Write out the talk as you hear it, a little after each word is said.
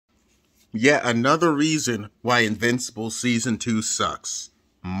Yet another reason why Invincible Season 2 sucks.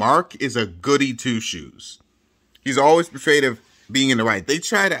 Mark is a goody two-shoes. He's always afraid of being in the right. They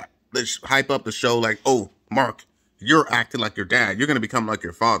try to hype up the show like, oh, Mark, you're acting like your dad. You're going to become like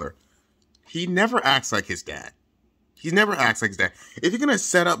your father. He never acts like his dad. He never acts like his dad. If you're going to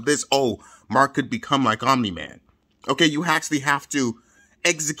set up this, oh, Mark could become like Omni-Man. Okay, you actually have to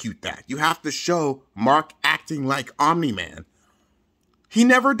execute that. You have to show Mark acting like Omni-Man. He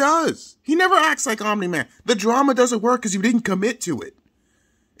never does. He never acts like Omni-Man. The drama doesn't work because you didn't commit to it.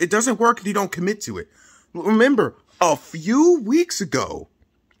 It doesn't work if you don't commit to it. Remember, a few weeks ago,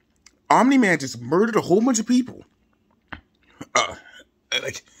 Omni-Man just murdered a whole bunch of people.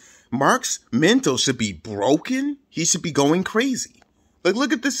 Mark's mental should be broken. He should be going crazy. Like,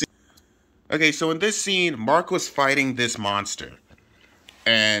 look at this scene. Okay, so in this scene, Mark was fighting this monster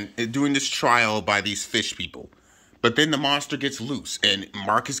and doing this trial by these fish people. But then the monster gets loose, and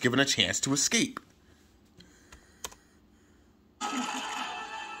Mark is given a chance to escape. Look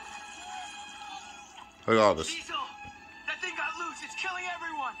at all this. Diesel! That thing got loose. It's killing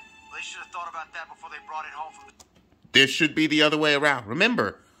everyone. Well, they should have thought about that before they brought it home from the... This should be the other way around.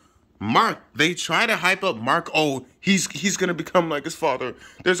 Remember, Mark, they try to hype up Mark. Oh, he's going to become like his father.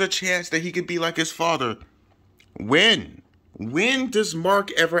 There's a chance that he could be like his father. When? When does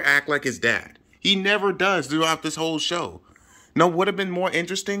Mark ever act like his dad? He never does throughout this whole show. No, would have been more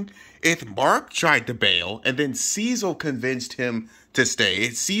interesting if Mark tried to bail and then Cecil convinced him to stay.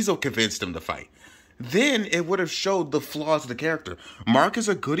 Cecil convinced him to fight. Then it would have showed the flaws of the character. Mark is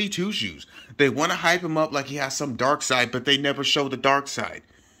a goody two-shoes. They want to hype him up like he has some dark side, but they never show the dark side.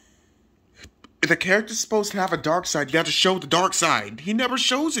 If the character's supposed to have a dark side, you have to show the dark side. He never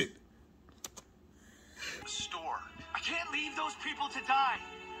shows it. Store. I can't leave those people to die.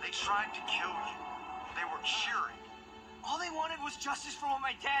 They tried to kill you. They were cheering. All they wanted was justice for what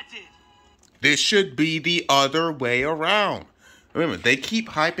my dad did. This should be the other way around. Remember, they keep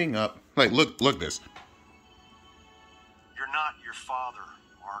hyping up. Like, look this. You're not your father,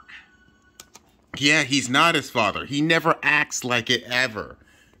 Mark. Yeah, he's not his father. He never acts like it ever.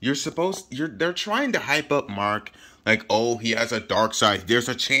 They're trying to hype up Mark. Like, oh, he has a dark side. There's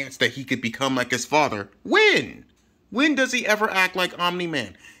a chance that he could become like his father. When? When does he ever act like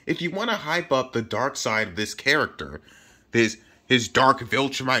Omni-Man? If you want to hype up the dark side of this character, his dark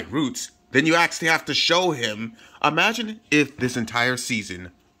Viltrumite roots, then you actually have to show him. Imagine if this entire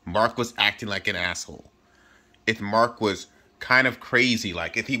season, Mark was acting like an asshole. If Mark was kind of crazy,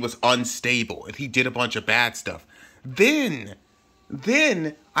 like if he was unstable, if he did a bunch of bad stuff, then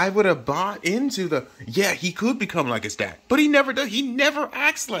I would have bought into yeah, he could become like his dad. But he never does. He never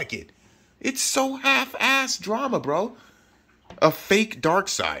acts like it. It's so half-ass drama, bro. A fake dark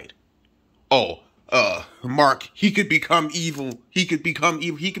side. Oh, Mark, he could become evil. He could become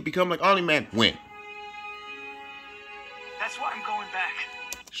evil. He could become like Omni-Man. When? That's why I'm going back.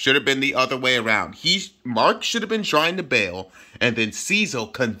 Should have been the other way around. Mark should have been trying to bail, and then Cecil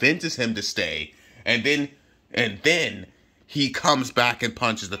convinces him to stay, and then he comes back and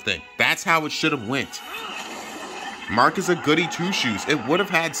punches the thing. That's how it should have went. Mark is a goody two-shoes. It would have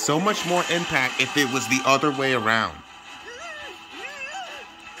had so much more impact if it was the other way around.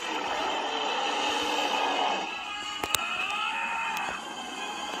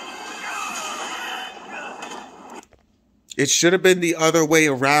 It should have been the other way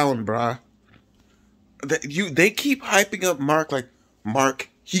around, bruh. They keep hyping up Mark like, Mark,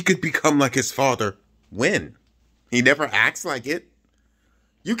 he could become like his father. When? He never acts like it.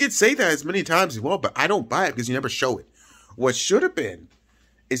 You could say that as many times as you want, but I don't buy it because you never show it. What should have been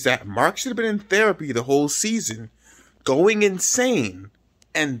is that Mark should have been in therapy the whole season, going insane,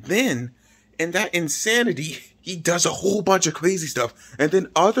 and then, in that insanity, he does a whole bunch of crazy stuff, and then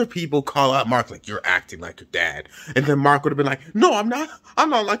other people call out Mark like, you're acting like your dad. And then Mark would have been like, no, I'm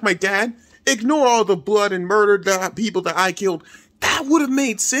not like my dad. Ignore all the blood and murder, the people that I killed. That would have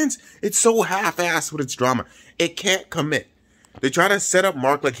made sense. It's so half-assed with its drama. It can't commit. They try to set up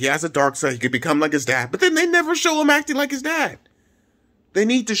Mark like he has a dark side, he could become like his dad, but then they never show him acting like his dad. They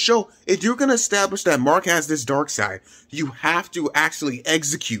need to show, if you're going to establish that Mark has this dark side, you have to actually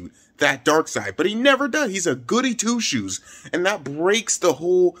execute that dark side. But he never does. He's a goody two-shoes, and that breaks the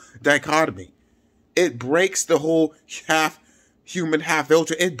whole dichotomy. It breaks the whole half human, half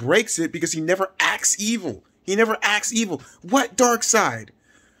ultra. It breaks it because he never acts evil. He never acts evil. What dark side?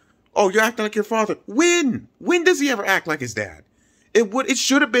 Oh, you're acting like your father. When? When does he ever act like his dad? It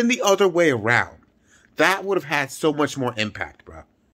should have been the other way around. That would have had so much more impact, bro.